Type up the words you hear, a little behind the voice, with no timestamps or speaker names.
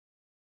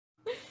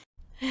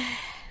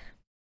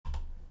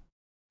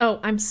Oh,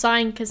 I'm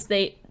sighing because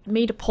they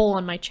made a poll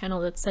on my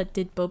channel that said,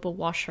 did Boba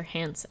wash her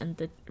hands? And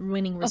the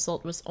winning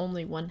result was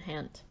only one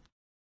hand.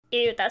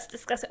 Ew, that's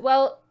disgusting.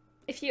 Well,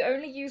 if you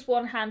only use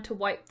one hand to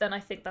wipe, then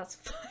I think that's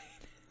fine.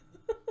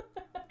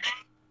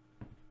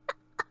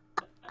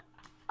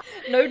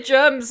 No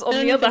germs on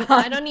the other hand.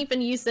 I don't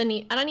even use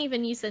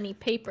any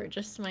paper,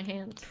 just my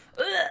hand.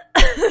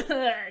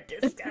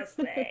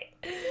 Disgusting.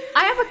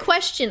 I have a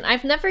question.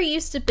 I've never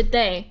used a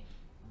bidet.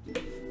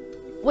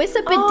 With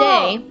a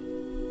bidet,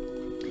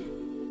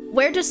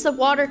 where does the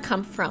water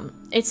come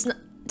from?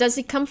 Does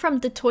it come from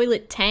the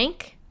toilet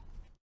tank?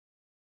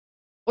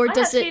 Or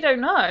does I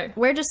don't know.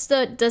 Where does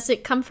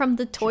it come from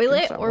the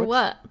toilet or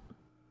what?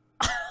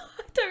 I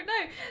don't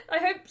know. I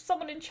hope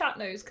someone in chat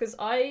knows, because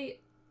I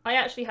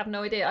actually have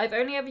no idea. I've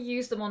only ever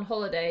used them on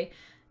holiday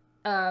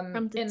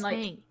in tank.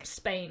 Like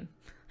Spain.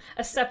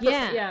 A separate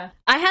yeah.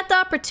 I had the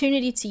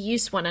opportunity to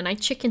use one and I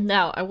chickened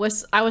out. I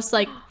was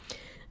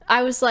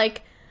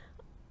like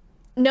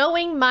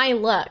knowing my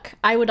luck,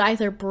 I would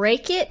either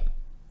break it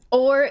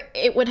or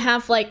it would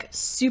have like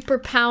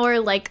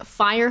superpower like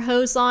fire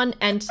hose on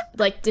and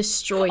like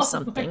destroy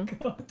something.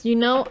 You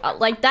know,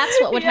 like that's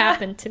what would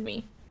happen to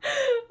me.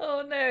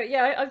 Oh no.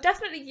 Yeah, I've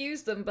definitely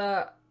used them,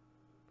 but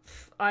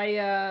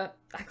I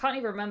can't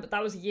even remember.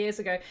 That was years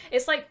ago.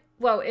 It's like,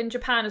 well, in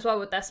Japan as well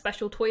with their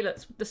special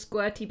toilets, the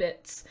squirty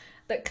bits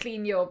that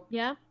clean your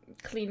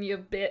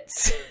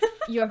bits.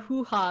 Your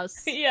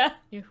hoo-has. Yeah.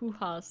 Your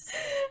hoo-has.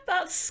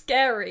 That's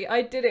scary.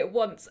 I did it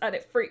once and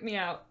it freaked me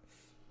out.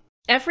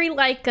 Every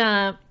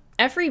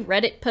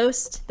Reddit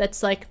post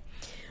that's like,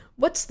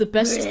 what's the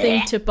best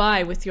thing to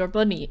buy with your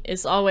money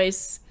is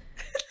always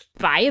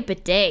buy a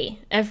bidet.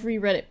 Every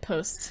Reddit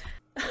post.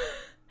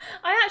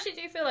 I actually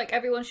do feel like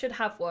everyone should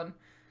have one.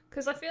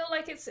 Because I feel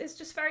like it's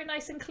just very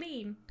nice and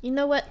clean. You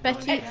know what,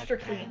 Bekki? Extra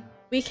clean.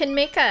 We can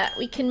make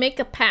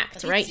a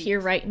pact right here,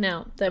 right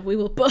now, that we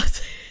will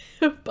both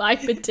buy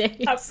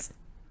bidets.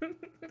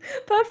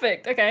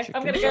 Perfect. Okay,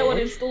 I'm gonna go and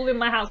install in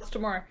my house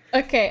tomorrow.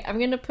 Okay, I'm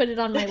gonna put it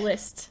on my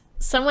list.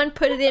 Someone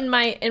put it in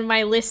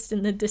my list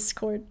in the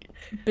Discord.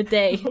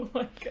 Bidet. Oh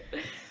my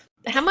god.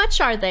 How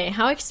much are they?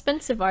 How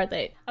expensive are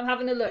they? I'm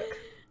having a look.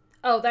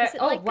 Oh, they're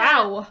like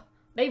wow.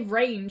 They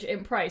range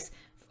in price.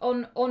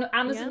 On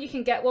Amazon, you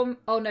can get one.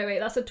 Oh no, wait,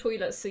 that's a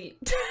toilet seat.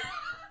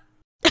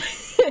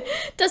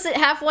 Does it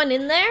have one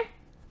in there?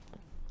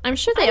 I'm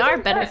sure they are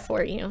better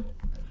for you.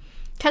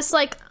 Cause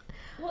like,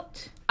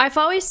 what? I've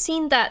always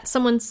seen that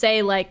someone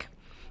say like,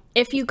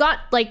 if you got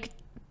like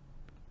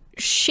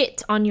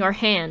shit on your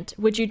hand,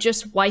 would you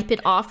just wipe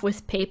it off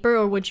with paper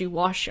or would you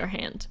wash your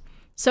hand?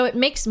 So it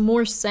makes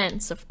more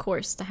sense, of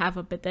course, to have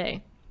a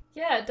bidet.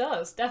 Yeah, it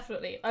does,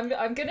 definitely. I'm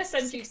gonna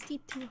send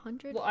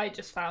 6,200? you what I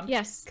just found.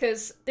 Yes.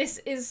 Because this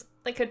is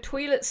like a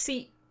toilet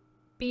seat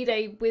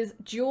bidet with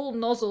dual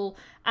nozzle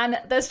and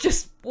there's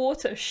just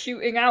water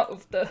shooting out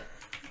of the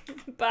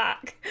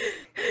back.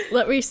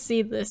 Let me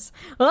see this.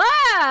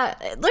 Ah!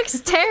 It looks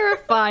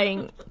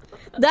terrifying.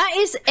 That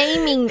is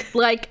aiming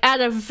like at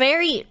a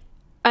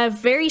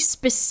very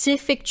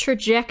specific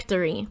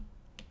trajectory.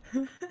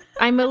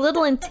 I'm a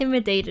little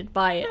intimidated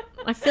by it.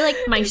 I feel like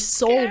my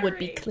soul would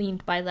be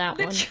cleaned by that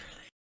one.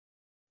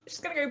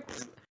 Just gonna go.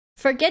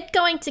 Forget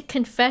going to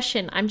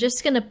confession. I'm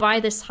just gonna buy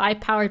this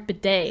high-powered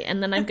bidet,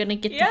 and then I'm gonna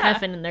get to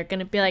heaven, and they're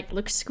gonna be like,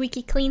 "Looks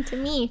squeaky clean to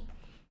me."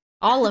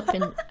 All up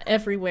in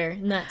everywhere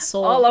in that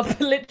soul. All up,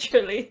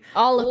 literally.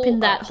 All up in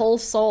that whole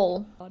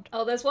soul.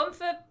 Oh, there's one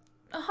for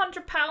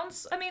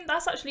 £100. I mean,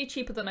 that's actually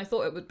cheaper than I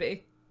thought it would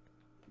be.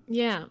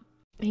 Yeah.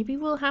 Maybe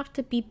we'll have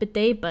to be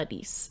bidet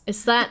buddies.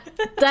 Is that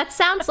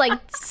sounds like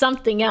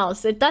something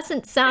else. It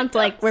doesn't sound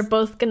like we're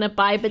both gonna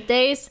buy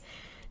bidets.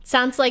 It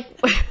sounds like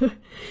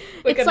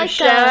we're gonna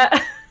share.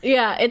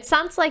 Yeah, it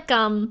sounds like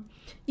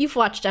you've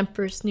watched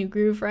Emperor's New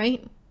Groove,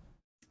 right?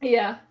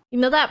 Yeah. You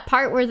know that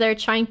part where they're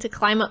trying to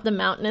climb up the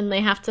mountain and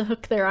they have to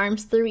hook their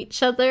arms through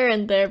each other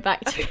and they're back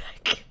to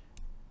back.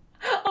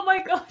 Oh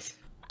my god.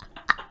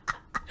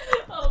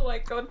 Oh my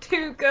god,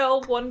 2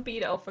 girl, 1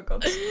 beat for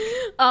God's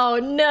sake. Oh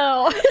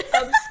no.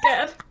 I'm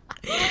scared.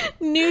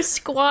 New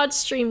squad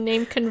stream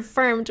name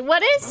confirmed.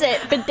 What is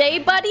it?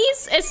 Bidet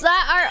Buddies? Is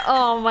that our...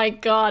 Oh my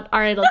god.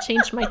 Alright, I'll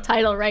change my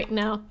title right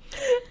now.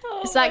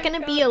 Oh is that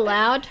gonna be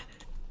allowed?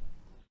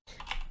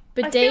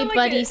 Bidet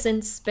Buddies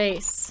in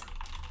space.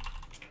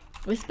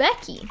 With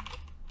Bekki.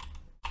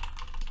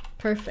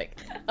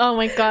 Perfect. Oh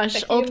my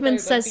gosh. Oldman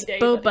says,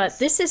 Boba,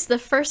 this is the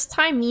first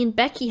time me and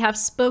Bekki have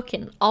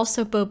spoken.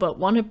 Also, Boba,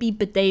 wanna be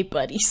bidet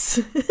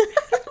buddies.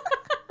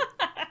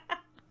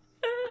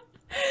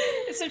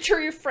 It's a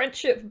true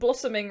friendship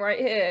blossoming right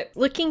here.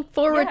 Looking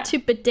forward to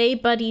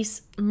Bidet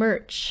Buddies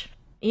merch.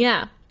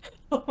 Yeah.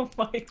 Oh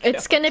my god.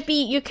 It's gonna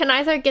be, you can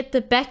either get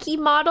the Bekki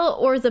model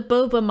or the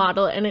Boba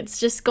model, and it's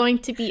just going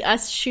to be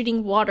us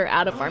shooting water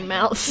out of our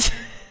mouths.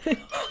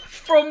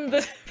 From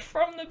the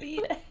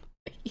bidet.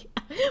 Yeah,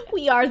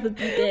 we are the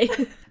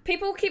bidet.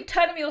 People keep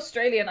telling me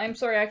Australian. I'm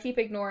sorry, I keep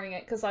ignoring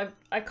it because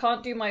I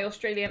can't do my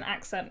Australian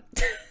accent.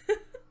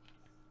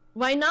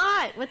 Why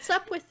not? What's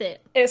up with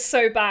it? It's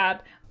so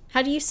bad.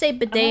 How do you say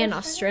bidet in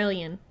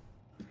Australian?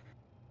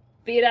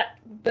 Bidet.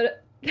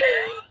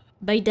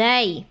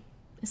 Bidet.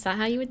 Is that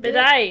how you would do it?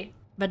 Bidet.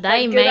 Bidet,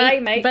 Like, mate.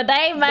 Bidet, mate.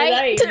 Bidet,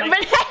 mate. Bidet, mate. Bidet,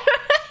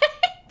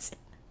 mate.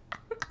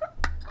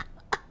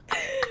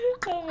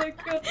 Oh my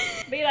god.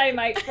 Bidet,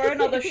 mate. Throw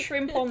another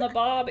shrimp on the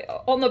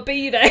on the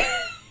bidet.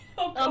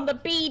 On the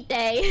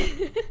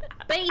B-day.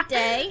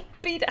 B-day.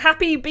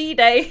 Happy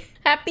B-Day.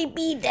 Happy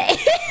B-day.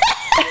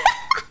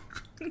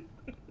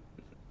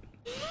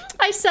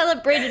 I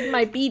celebrated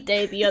my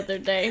B-day the other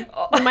day.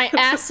 My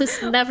ass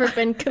has never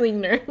been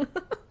cleaner.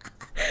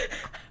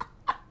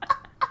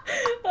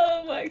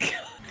 Oh my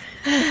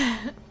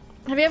god.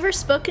 Have you ever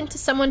spoken to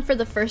someone for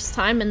the first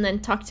time and then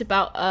talked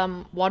about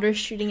water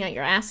shooting at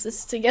your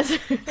asses together?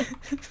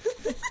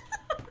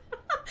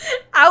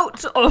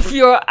 Out of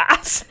your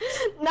ass.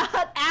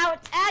 Not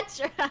out at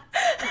your ass.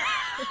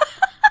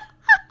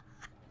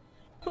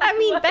 I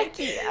mean,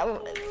 Bekki,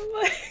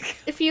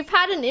 if you've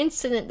had an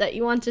incident that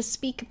you want to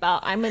speak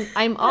about,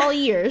 I'm all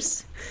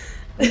ears.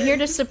 I'm here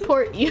to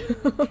support you.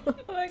 Oh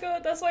my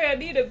god, that's why I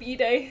need a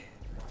B-Day.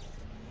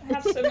 I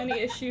have so many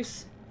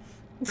issues.